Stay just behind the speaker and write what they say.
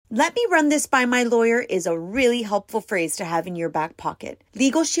"Let me run this by my lawyer" is a really helpful phrase to have in your back pocket.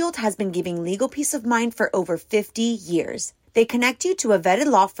 Legal Shield has been giving legal peace of mind for over 50 years. They connect you to a vetted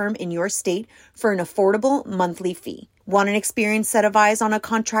law firm in your state for an affordable monthly fee. Want an experienced set of eyes on a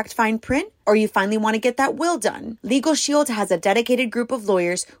contract fine print? Or you finally want to get that will done? Legal Shield has a dedicated group of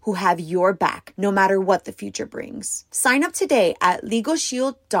lawyers who have your back, no matter what the future brings. Sign up today at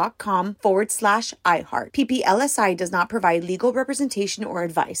LegalShield.com/iHeart. PPLSI does not provide legal representation or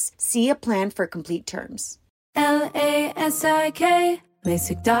advice. See a plan for complete terms. LASIK,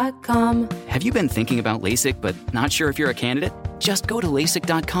 LASIK.com. Have you been thinking about LASIK but not sure if you're a candidate? Just go to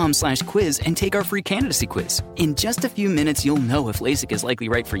LASIK.com/quiz and take our free candidacy quiz. In just a few minutes, you'll know if LASIK is likely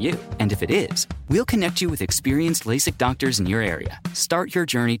right for you. And if it is, we'll connect you with experienced LASIK doctors in your area. Start your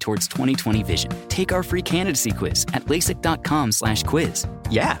journey towards 20/20 vision. Take our free candidacy quiz at LASIK.com/quiz.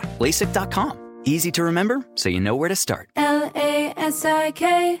 Yeah, LASIK.com. Easy to remember, so you know where to start.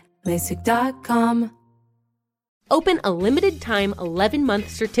 LASIK, LASIK.com. Open a limited-time 11-month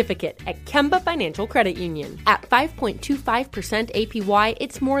certificate at Kemba Financial Credit Union. At 5.25% APY,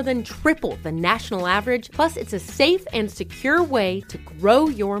 it's more than triple the national average, plus it's a safe and secure way to grow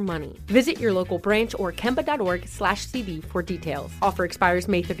your money. Visit your local branch or kemba.org/cb for details. Offer expires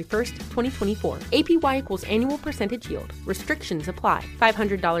May 31st, 2024. APY equals annual percentage yield. Restrictions apply.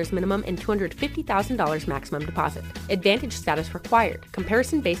 $500 minimum and $250,000 maximum deposit. Advantage status required.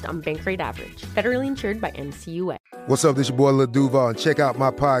 Comparison based on bank rate average. Federally insured by NCUA. What's up, this your boy Lil Duval, and check out my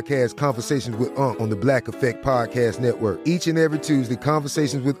podcast, Conversations with Unc, on the Black Effect Podcast Network. Each and every Tuesday,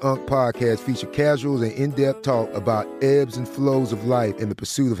 Conversations with Unc podcast feature casual and in-depth talk about ebbs and flows of life and the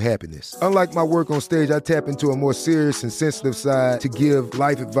pursuit of happiness. Unlike my work on stage, I tap into a more serious and sensitive side to give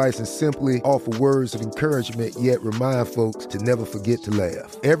life advice and simply offer words of encouragement, yet remind folks to never forget to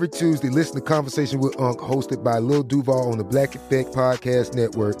laugh. Every Tuesday, listen to Conversations with Unc, hosted by Lil Duval on the Black Effect Podcast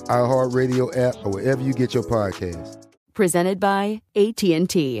Network, iHeartRadio app, or wherever you get your podcasts. Presented by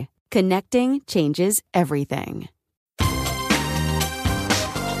AT&T. Connecting changes everything.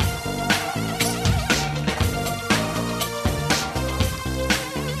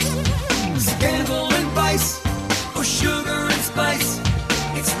 Scandal and vice, or sugar and spice.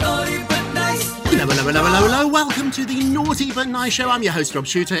 It's naughty but nice. Hello. Welcome to the Naughty But Nice Show. I'm your host, Rob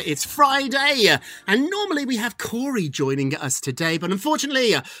Shooter. It's Friday, and normally we have Corey joining us today, but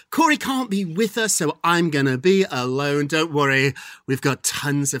unfortunately, Corey can't be with us, so I'm gonna be alone. Don't worry, we've got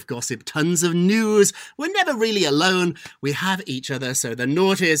tons of gossip, tons of news. We're never really alone. We have each other, so the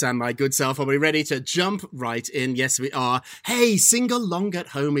naughties and my good self, are we ready to jump right in? Yes, we are. Hey, sing along at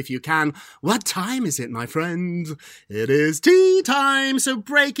home if you can. What time is it, my friend? It is tea time, so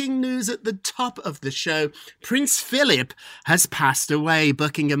breaking news at the top of the show. Prince Philip has passed away.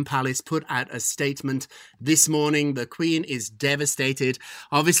 Buckingham Palace put out a statement this morning. The Queen is devastated.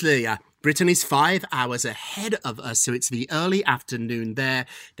 Obviously, Britain is 5 hours ahead of us, so it's the early afternoon there.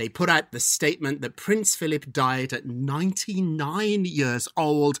 They put out the statement that Prince Philip died at 99 years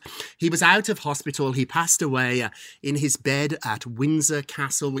old. He was out of hospital. He passed away in his bed at Windsor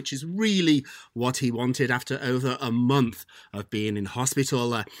Castle, which is really what he wanted after over a month of being in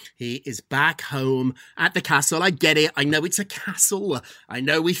hospital. He is back home at the castle. I get it. I know it's a castle. I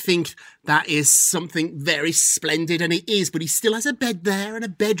know we think that is something very splendid, and it is, but he still has a bed there and a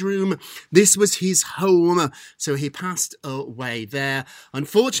bedroom. This was his home, so he passed away there.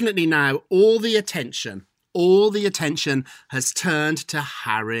 Unfortunately now, all the attention has turned to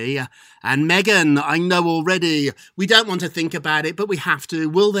Harry and Meghan. I know already, we don't want to think about it, but we have to.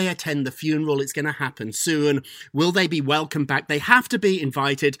 Will they attend the funeral? It's going to happen soon. Will they be welcomed back? They have to be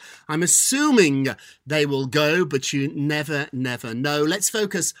invited. I'm assuming they will go, but you never know. Let's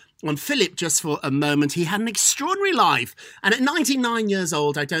focus on Philip just for a moment. He had an extraordinary life, and at 99 years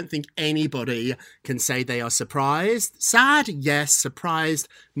old, I don't think anybody can say they are surprised. Sad, yes. Surprised,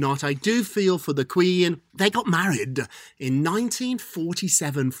 not. I do feel for the Queen. They got married in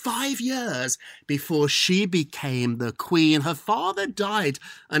 1947, 5 years before she became the Queen. Her father died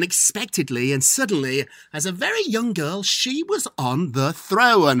unexpectedly, and suddenly, as a very young girl, she was on the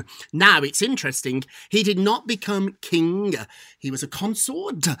throne. Now, it's interesting, he did not become king. He was a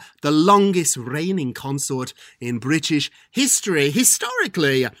consort, the longest reigning consort in British history.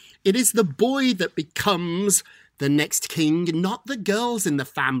 Historically, it is the boy that becomes the next king, not the girls in the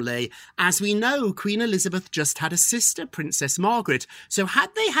family. As we know, Queen Elizabeth just had a sister, Princess Margaret. So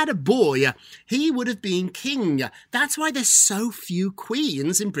had they had a boy, he would have been king. That's why there's so few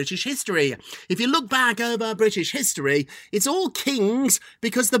queens in British history. If you look back over British history, it's all kings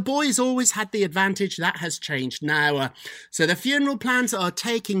because the boys always had the advantage. That has changed now. So the funeral plans are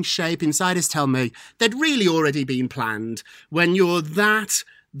taking shape. Insiders tell me they'd really already been planned. When you're that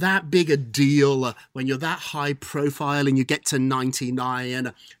that big a deal when you're that high profile and you get to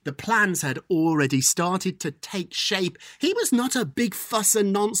 99. The plans had already started to take shape. He was not a big fuss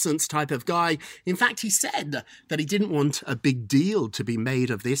and nonsense type of guy. In fact, he said that he didn't want a big deal to be made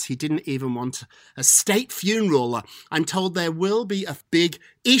of this. He didn't even want a state funeral. I'm told there will be a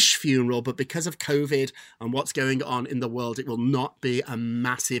big-ish funeral, but because of COVID and what's going on in the world, it will not be a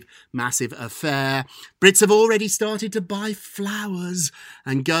massive, massive affair. Brits have already started to buy flowers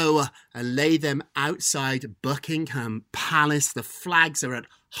and go and lay them outside Buckingham Palace. The flags are at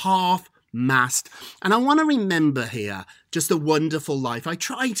half-mast. And I want to remember here just a wonderful life. I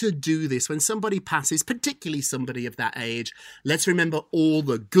try to do this when somebody passes, particularly somebody of that age. Let's remember all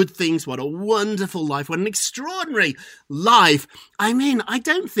the good things. What a wonderful life. What an extraordinary life. I mean, I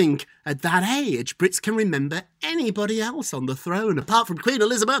don't think at that age Brits can remember anybody else on the throne apart from Queen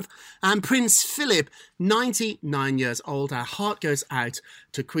Elizabeth and Prince Philip, 99 years old. Our heart goes out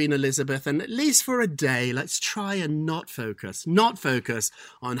to Queen Elizabeth, and at least for a day, let's try and not focus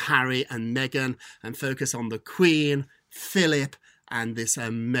on Harry and Meghan and focus on the Queen, Philip, and this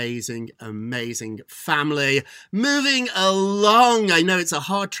amazing, amazing family. Moving along, I know it's a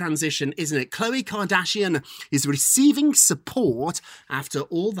hard transition, isn't it? Khloe Kardashian is receiving support after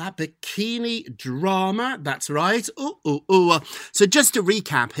all that bikini drama. That's right. So just to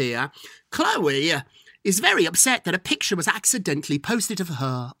recap here, Khloe is very upset that a picture was accidentally posted of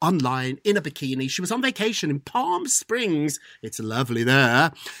her online in a bikini. She was on vacation in Palm Springs. It's lovely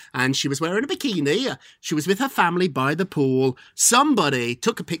there. And she was wearing a bikini. She was with her family by the pool. Somebody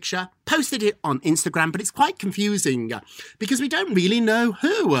took a picture, posted it on Instagram, but it's quite confusing because we don't really know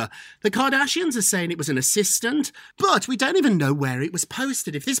who. The Kardashians are saying it was an assistant, but we don't even know where it was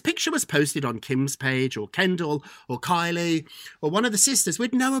posted. If this picture was posted on Kim's page or Kendall or Kylie or one of the sisters,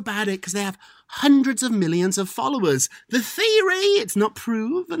 we'd know about it because they have hundreds of millions of followers. The theory, it's not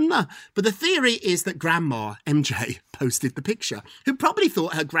proven, but the theory is that Grandma MJ posted the picture, who probably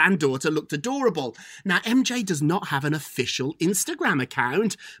thought her granddaughter looked adorable. Now, MJ does not have an official Instagram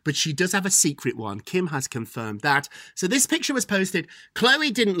account, but she does have a secret one. Kim has confirmed that. So this picture was posted.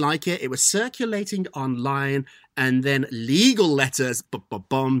 Khloe didn't like it. It was circulating online. And then legal letters,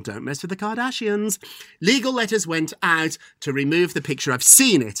 don't mess with the Kardashians. Legal letters went out to remove the picture. I've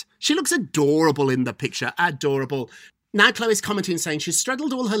seen it. She looks adorable in the picture. Adorable. Now Khloe's commenting saying she's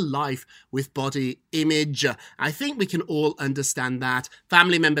struggled all her life with body image. I think we can all understand that.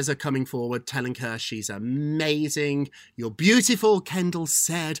 Family members are coming forward telling her she's amazing. You're beautiful, Kendall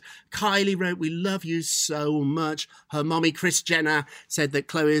said. Kylie wrote, we love you so much. Her mommy, Kris Jenner, said that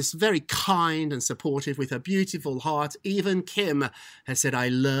Khloe is very kind and supportive with her beautiful heart. Even Kim has said, I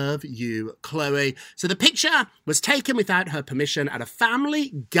love you, Khloe. So the picture was taken without her permission at a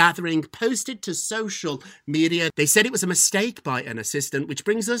family gathering, posted to social media. They said it was a mistake by an assistant, which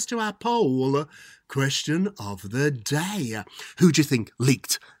brings us to our poll question of the day. Who do you think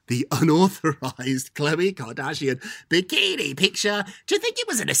leaked the unauthorized Khloe Kardashian bikini picture? Do you think it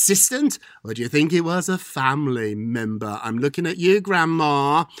was an assistant or do you think it was a family member? I'm looking at you,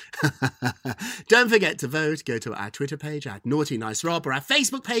 Grandma. Don't forget to vote. Go to our Twitter page at Naughty Nice Rob, or our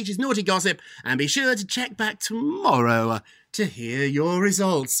Facebook page is Naughty Gossip, and be sure to check back tomorrow to hear your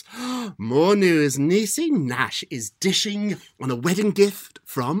results. More news. Niecy Nash is dishing on a wedding gift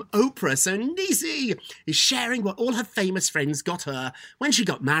from Oprah. So Niecy is sharing what all her famous friends got her when she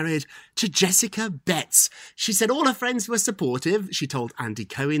got married to Jessica Betts. She said all her friends were supportive. She told Andy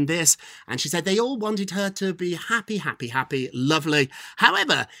Cohen this, and she said they all wanted her to be happy, happy, happy, lovely.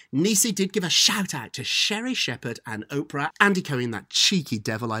 However, Niecy did give a shout out to Sherry Shepherd and Oprah. Andy Cohen, that cheeky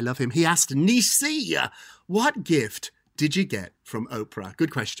devil, I love him. He asked Niecy, what gift did you get from Oprah?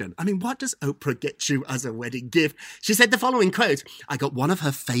 Good question. I mean, what does Oprah get you as a wedding gift? She said the following quote, I got one of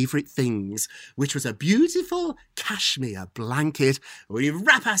her favourite things, which was a beautiful cashmere blanket. We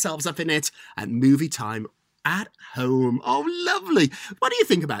wrap ourselves up in it and movie time at home. Oh, lovely. What do you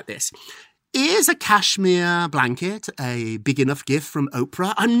think about this? Is a cashmere blanket a big enough gift from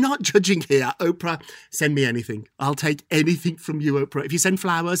Oprah? I'm not judging here. Oprah, send me anything. I'll take anything from you, Oprah. If you send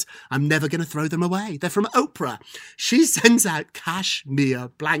flowers, I'm never going to throw them away. They're from Oprah. She sends out cashmere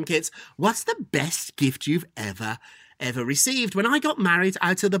blankets. What's the best gift you've ever received? When I got married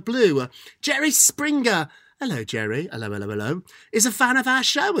out of the blue, Jerry Springer, hello, Jerry, hello, is a fan of our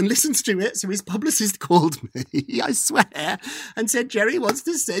show and listens to it. So his publicist called me, I swear, and said, Jerry wants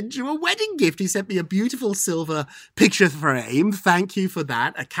to send you a wedding gift. He sent me a beautiful silver picture frame. Thank you for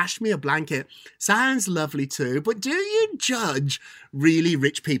that. A cashmere blanket. Sounds lovely too. But do you judge really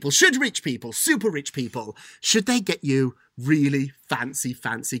rich people? Should rich people, super rich people, should they get you really fancy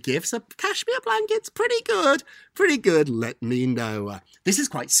gifts. A cashmere blanket's pretty good, let me know. This is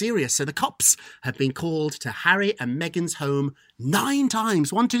quite serious. So the cops have been called to Harry and Meghan's home 9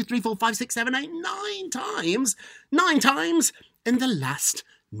 times. 1, 2, 3, 4, 5, 6, 7, 8, 9 times. 9 times in the last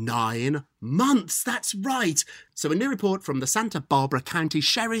 9 months. That's right. So a new report from the Santa Barbara County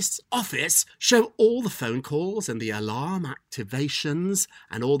Sheriff's Office show all the phone calls and the alarm activations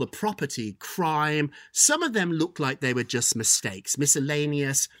and all the property crime. Some of them look like they were just mistakes.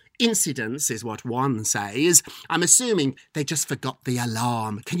 Miscellaneous incidents is what one says. I'm assuming they just forgot the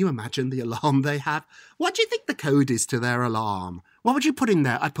alarm. Can you imagine the alarm they have? What do you think the code is to their alarm? What would you put in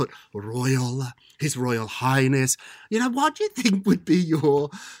there? I'd put Royal, His Royal Highness. You know, what do you think would be your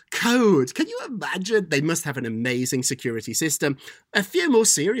code? Can you imagine? They must have an amazing security system. A few more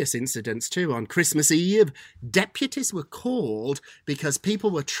serious incidents too. On Christmas Eve, deputies were called because people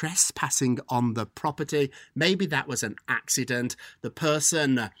were trespassing on the property. Maybe that was an accident. The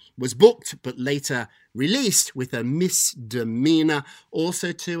person was booked but later released with a misdemeanor.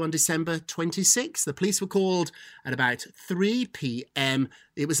 Also too, on December 26th, the police were called at about 3 p.m.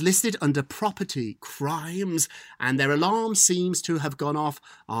 It was listed under property crimes, and their alarm seems to have gone off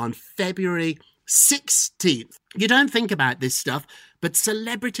on February 16th. You don't think about this stuff, but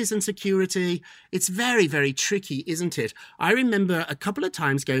celebrities and security, it's very, very tricky, isn't it? I remember a couple of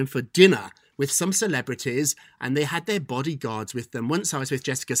times going for dinner with some celebrities, and they had their bodyguards with them. Once I was with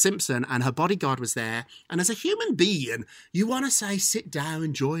Jessica Simpson, and her bodyguard was there. And as a human being, you want to say, sit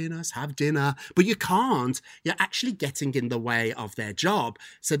down, join us, have dinner, but you can't. You're actually getting in the way of their job.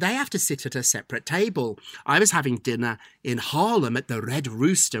 So they have to sit at a separate table. I was having dinner in Harlem at the Red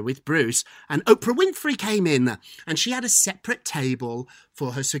Rooster with Bruce, and Oprah Winfrey came in, and she had a separate table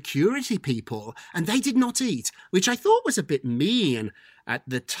for her security people, and they did not eat, which I thought was a bit mean at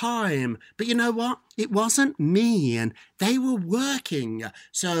the time. But you know what? It wasn't mean. They were working.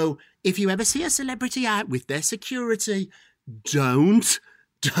 So if you ever see a celebrity out with their security, don't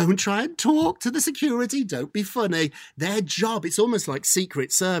try and talk to the security. Don't be funny. Their job, it's almost like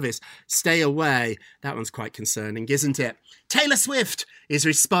Secret Service. Stay away. That one's quite concerning, isn't it? Taylor Swift is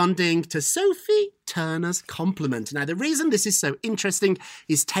responding to Sophie Turner's compliment. Now, the reason this is so interesting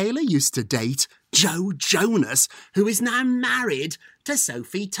is Taylor used to date Joe Jonas, who is now married to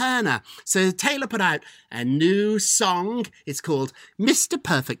Sophie Turner. So Taylor put out a new song. It's called Mr.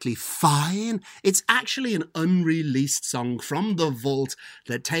 Perfectly Fine. It's actually an unreleased song from the vault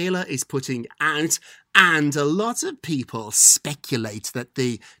that Taylor is putting out. And a lot of people speculate that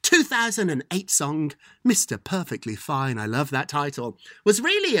the 2008 song, Mr. Perfectly Fine, I love that title, was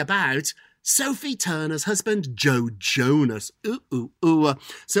really about Sophie Turner's husband, Joe Jonas.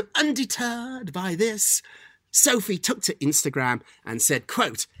 So undeterred by this, Sophie took to Instagram and said,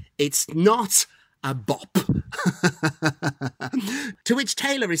 quote, "It's not a bop." To which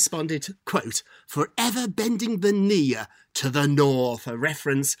Taylor responded, quote, "Forever bending the knee to the north," a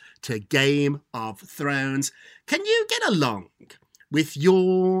reference to Game of Thrones. Can you get along with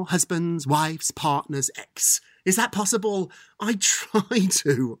your husband's, wife's, partner's ex? Is that possible? I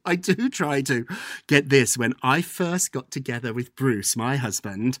do try to get this. When I first got together with Bruce, my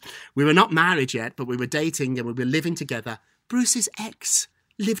husband, we were not married yet, but we were dating and we were living together. Bruce's ex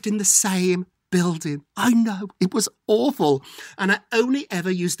lived in the same building. I know, it was awful. And I only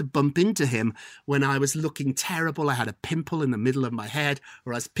ever used to bump into him when I was looking terrible. I had a pimple in the middle of my head,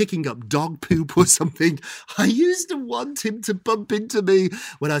 or I was picking up dog poop or something. I used to want him to bump into me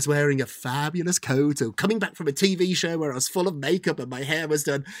when I was wearing a fabulous coat or coming back from a TV show where I was full of makeup and my hair was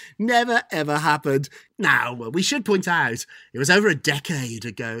done. Never ever happened. Now, we should point out, it was over a decade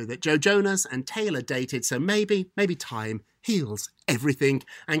ago that Joe Jonas and Taylor dated, so maybe time heals everything.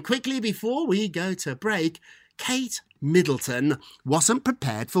 And quickly before we go to break, Kate Middleton wasn't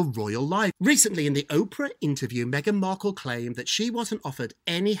prepared for royal life. Recently in the Oprah interview, Meghan Markle claimed that she wasn't offered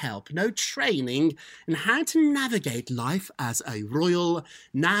any help, no training in how to navigate life as a royal.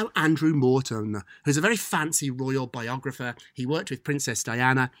 Now Andrew Morton, who's a very fancy royal biographer, he worked with Princess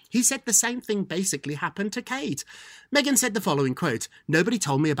Diana, he said the same thing basically happened to Kate. Meghan said the following, quote, "Nobody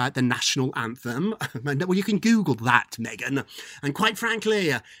told me about the national anthem." Well, you can Google that, Meghan. And quite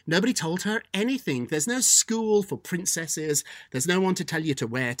frankly, nobody told her anything. There's no school for princesses. There's no one to tell you to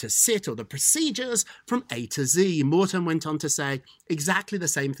where to sit or the procedures from A to Z. Morton went on to say exactly the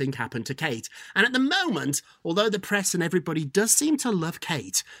same thing happened to Kate. And at the moment, although the press and everybody does seem to love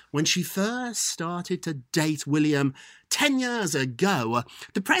Kate, when she first started to date William 10 years ago,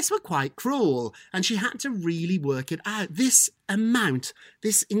 the press were quite cruel and she had to really work it out. This amount,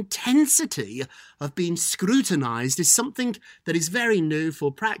 this intensity of being scrutinised is something that is very new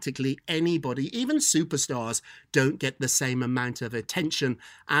for practically anybody. Even superstars don't get the same amount of attention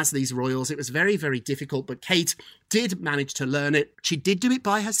as these royals. It was very, very difficult, but Kate did manage to learn it. She did do it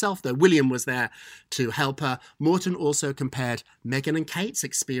by herself, though. William was there to help her. Morton also compared Meghan and Kate's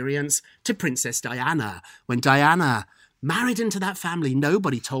experience to Princess Diana. When Diana married into that family,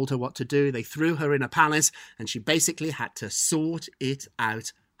 nobody told her what to do. They threw her in a palace, and she basically had to sort it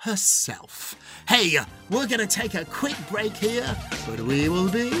out herself. Hey, we're going to take a quick break here, but we will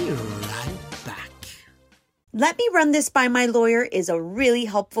be right back. Let me run this by my lawyer is a really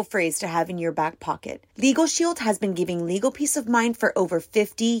helpful phrase to have in your back pocket. Legal Shield has been giving legal peace of mind for over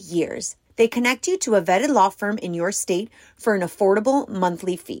 50 years. They connect you to a vetted law firm in your state for an affordable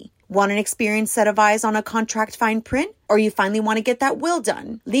monthly fee. Want an experienced set of eyes on a contract fine print? Or you finally want to get that will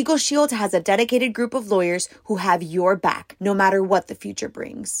done? Legal Shield has a dedicated group of lawyers who have your back, no matter what the future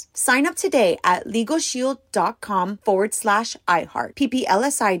brings. Sign up today at LegalShield.com/iHeart.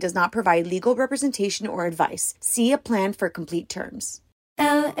 PPLSI does not provide legal representation or advice. See a plan for complete terms.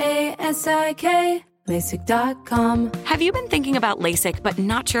 LASIK, LASIK.com. Have you been thinking about LASIK but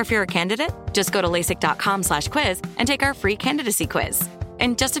not sure if you're a candidate? Just go to LASIK.com/quiz and take our free candidacy quiz.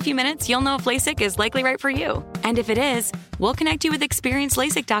 In just a few minutes, you'll know if LASIK is likely right for you. And if it is, we'll connect you with experienced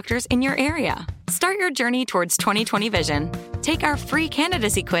LASIK doctors in your area. Start your journey towards 20/20 vision. Take our free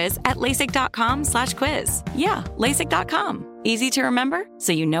candidacy quiz at LASIK.com/quiz. Yeah, LASIK.com. Easy to remember,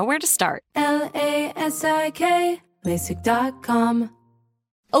 so you know where to start. LASIK, LASIK.com.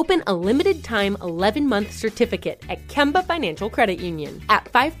 Open a limited-time 11-month certificate at Kemba Financial Credit Union.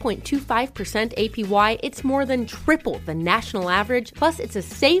 At 5.25% APY, it's more than triple the national average, plus it's a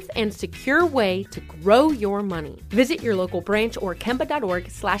safe and secure way to grow your money. Visit your local branch or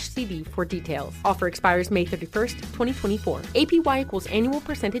kemba.org/cb for details. Offer expires May 31st, 2024. APY equals annual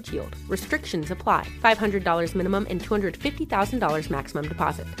percentage yield. Restrictions apply. $500 minimum and $250,000 maximum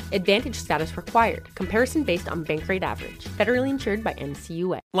deposit. Advantage status required. Comparison based on bank rate average. Federally insured by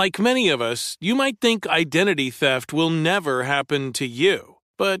NCUA. Like many of us, you might think identity theft will never happen to you.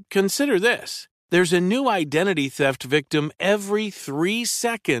 But consider this. There's a new identity theft victim every 3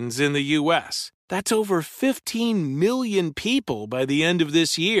 seconds in the U.S. That's over 15 million people by the end of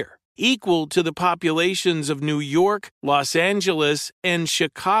this year, equal to the populations of New York, Los Angeles, and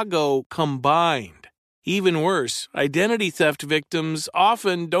Chicago combined. Even worse, identity theft victims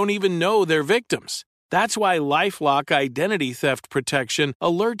often don't even know they're victims. That's why LifeLock Identity Theft Protection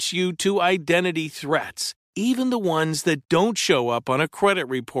alerts you to identity threats, even the ones that don't show up on a credit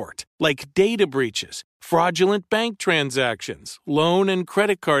report, like data breaches, fraudulent bank transactions, loan and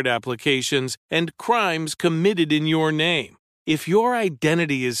credit card applications, and crimes committed in your name. If your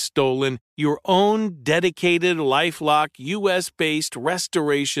identity is stolen, your own dedicated LifeLock U.S.-based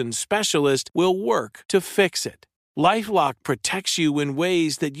restoration specialist will work to fix it. LifeLock protects you in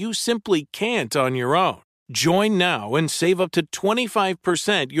ways that you simply can't on your own. Join now and save up to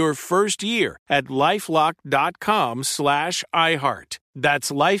 25% your first year at LifeLock.com/iHeart.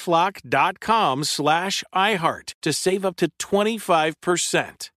 That's LifeLock.com/iHeart to save up to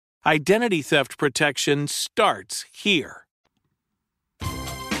 25%. Identity theft protection starts here.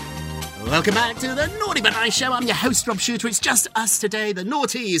 Welcome back to the Naughty But Nice Show. I'm your host, Rob Shooter. It's just us today, the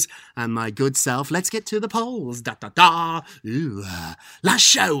naughties, and my good self. Let's get to the polls. Last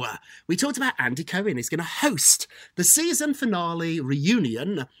show, we talked about Andy Cohen is going to host the season finale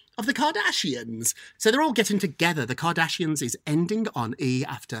reunion of the Kardashians. So they're all getting together. The Kardashians is ending on E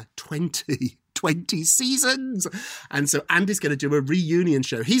after 20 seasons. And so Andy's going to do a reunion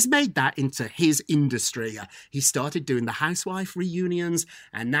show. He's made that into his industry. He started doing the housewife reunions,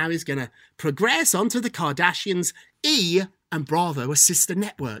 and now he's going to progress onto the Kardashians. E and Bravo are sister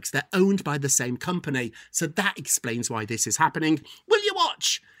networks. They're owned by the same company. So that explains why this is happening. Will you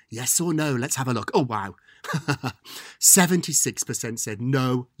watch? Yes or no? Let's have a look. Oh, wow. 76% said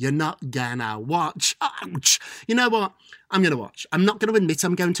no, you're not gonna watch. Ouch. You know what? I'm gonna watch. I'm not gonna admit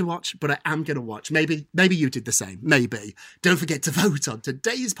I'm going to watch, but I am gonna watch. Maybe you did the same. Maybe. Don't forget to vote on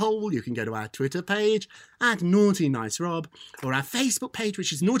today's poll. You can go to our Twitter page at Naughty Nice Rob, or our Facebook page,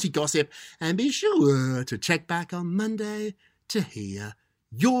 which is Naughty Gossip, and be sure to check back on Monday to hear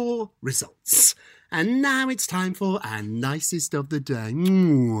your results. And now it's time for our nicest of the day.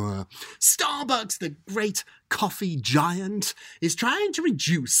 Starbucks, the great coffee giant, is trying to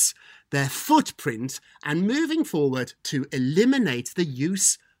reduce their footprint and moving forward to eliminate the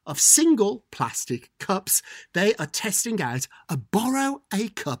use of single plastic cups. They are testing out a borrow a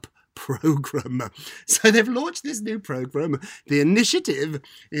cup program. So they've launched this new program. The initiative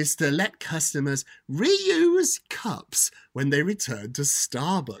is to let customers reuse cups when they return to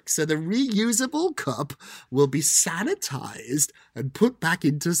Starbucks. So the reusable cup will be sanitized and put back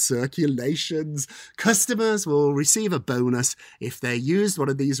into circulations. Customers will receive a bonus if they used one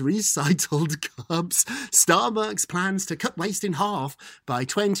of these recycled cups. Starbucks plans to cut waste in half by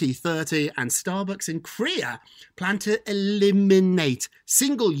 2030, and Starbucks in Korea plan to eliminate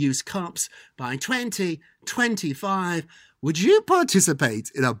single-use cups by 2025. Would you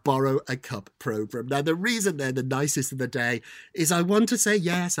participate in a Borrow a Cup program? Now, the reason they're the nicest of the day is I want to say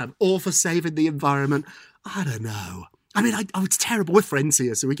yes, I'm all for saving the environment. I don't know. I mean, it's terrible. We're friends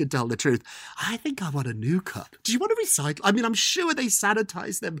here, so we can tell the truth. I think I want a new cup. Do you want to recycle? I mean, I'm sure they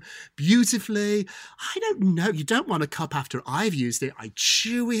sanitize them beautifully. I don't know. You don't want a cup after I've used it. I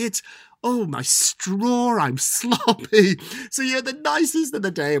chew it. Oh, my straw, I'm sloppy. So you're the nicest of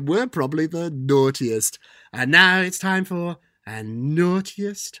the day, and we're probably the naughtiest. And now it's time for a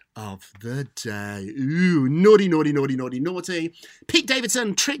naughtiest of the day. Ooh, naughty, naughty, naughty, naughty, naughty. Pete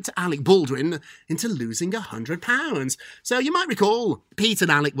Davidson tricked Alec Baldwin into losing £100. So you might recall Pete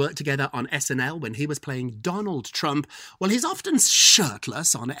and Alec worked together on SNL when he was playing Donald Trump. Well, he's often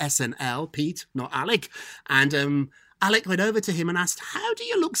shirtless on SNL, Pete, not Alec. And Alec went over to him and asked, "How do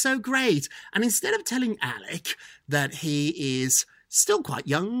you look so great?" And instead of telling Alec that he is still quite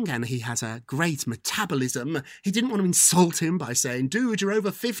young and he has a great metabolism, he didn't want to insult him by saying, "Dude, you're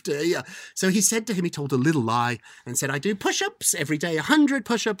over 50. So he said to him, he told a little lie and said, "I do push-ups every day, 100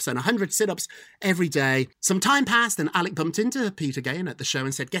 push-ups and 100 sit-ups every day." Some time passed and Alec bumped into Pete again at the show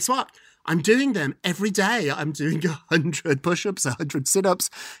and said, "Guess what? I'm doing them every day. I'm doing 100 push-ups, 100 sit-ups."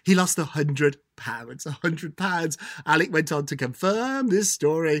 He lost £100. £100. Alec went on to confirm this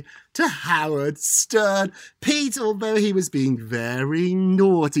story to Howard Stern. Pete, although he was being very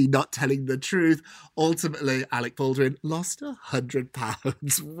naughty, not telling the truth, ultimately Alec Baldwin lost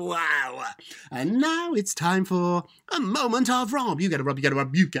 £100. Wow. And now it's time for a moment of Rob. You get a Rob, you get a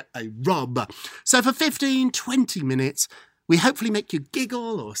Rob, you get a Rob. So for 15, 20 minutes, we hopefully make you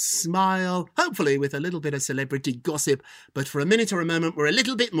giggle or smile, hopefully with a little bit of celebrity gossip. But for a minute or a moment, we're a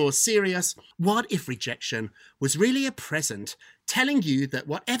little bit more serious. What if rejection was really a present telling you that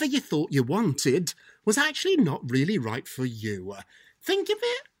whatever you thought you wanted was actually not really right for you? Think of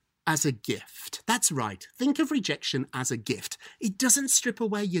it as a gift. That's right. Think of rejection as a gift. It doesn't strip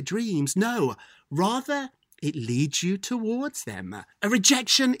away your dreams. No, rather, it leads you towards them. A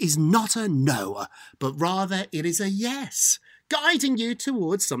rejection is not a no, but rather it is a yes, guiding you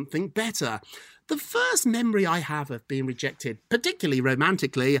towards something better. The first memory I have of being rejected, particularly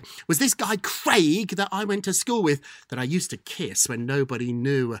romantically, was this guy Craig that I went to school with that I used to kiss when nobody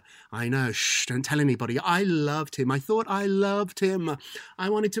knew. I know, shh, don't tell anybody. I loved him. I thought I loved him. I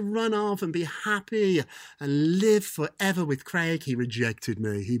wanted to run off and be happy and live forever with Craig. He rejected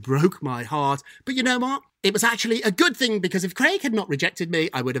me. He broke my heart. But you know what? It was actually a good thing, because if Craig had not rejected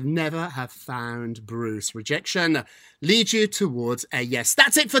me, I would have never have found Bruce. Rejection leads you towards a yes.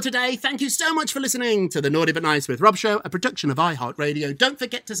 That's it for today. Thank you so much for listening to the Naughty But Nice with Rob show, a production of iHeartRadio. Don't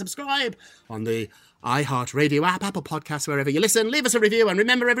forget to subscribe on the iHeartRadio app, Apple Podcasts, wherever you listen. Leave us a review, and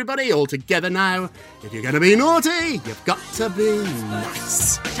remember, everybody, all together now, if you're going to be naughty, you've got to be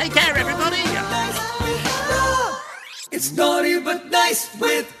nice. Take care, everybody. It's Naughty But Nice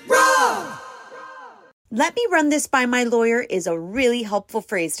with Rob. "Let me run this by my lawyer" is a really helpful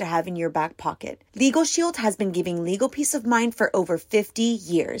phrase to have in your back pocket. Legal Shield has been giving legal peace of mind for over 50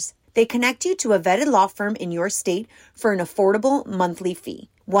 years. They connect you to a vetted law firm in your state for an affordable monthly fee.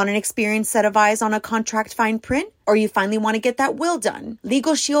 Want an experienced set of eyes on a contract fine print? Or you finally want to get that will done?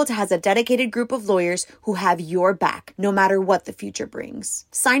 Legal Shield has a dedicated group of lawyers who have your back, no matter what the future brings.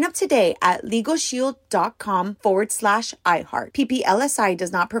 Sign up today at LegalShield.com/iHeart. PPLSI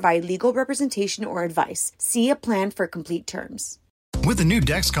does not provide legal representation or advice. See a plan for complete terms. With the new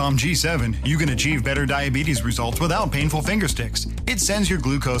Dexcom G7, you can achieve better diabetes results without painful finger sticks. It sends your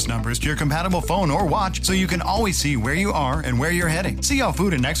glucose numbers to your compatible phone or watch so you can always see where you are and where you're heading. See how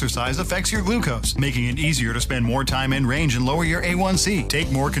food and exercise affects your glucose, making it easier to spend more time in range and lower your A1C.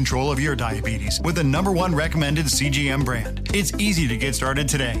 Take more control of your diabetes with the #1 recommended CGM brand. It's easy to get started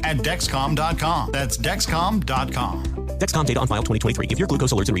today at Dexcom.com. That's Dexcom.com. Dexcom data on file 2023. If your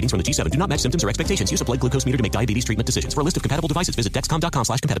glucose alerts and readings from the G7 do not match symptoms or expectations, use a blood glucose meter to make diabetes treatment decisions. For a list of compatible devices, visit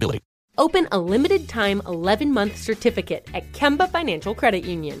Dexcom.com/compatibility. Open a limited-time 11-month certificate at Kemba Financial Credit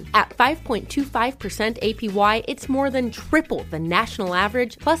Union. At 5.25% APY, it's more than triple the national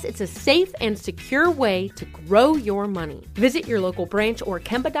average, plus it's a safe and secure way to grow your money. Visit your local branch or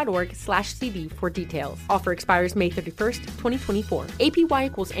kemba.org/CD for details. Offer expires May 31st, 2024. APY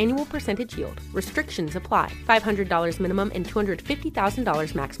equals annual percentage yield. Restrictions apply. $500 minimum and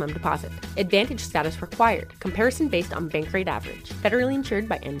 $250,000 maximum deposit. Advantage status required. Comparison based on bank rate average. Federally insured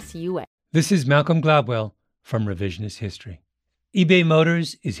by NCUA. This is Malcolm Gladwell from Revisionist History. eBay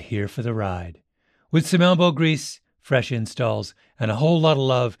Motors is here for the ride. With some elbow grease, fresh installs, and a whole lot of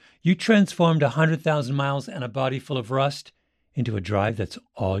love, you transformed 100,000 miles and a body full of rust into a drive that's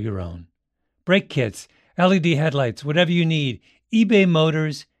all your own. Brake kits, LED headlights, whatever you need, eBay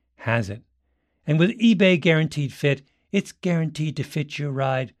Motors has it. And with eBay Guaranteed Fit, it's guaranteed to fit your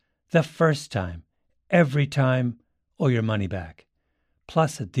ride the first time, every time, or your money back.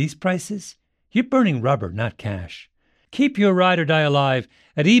 Plus, at these prices, you're burning rubber, not cash. Keep your ride or die alive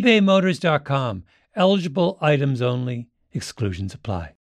at ebaymotors.com. Eligible items only. Exclusions apply.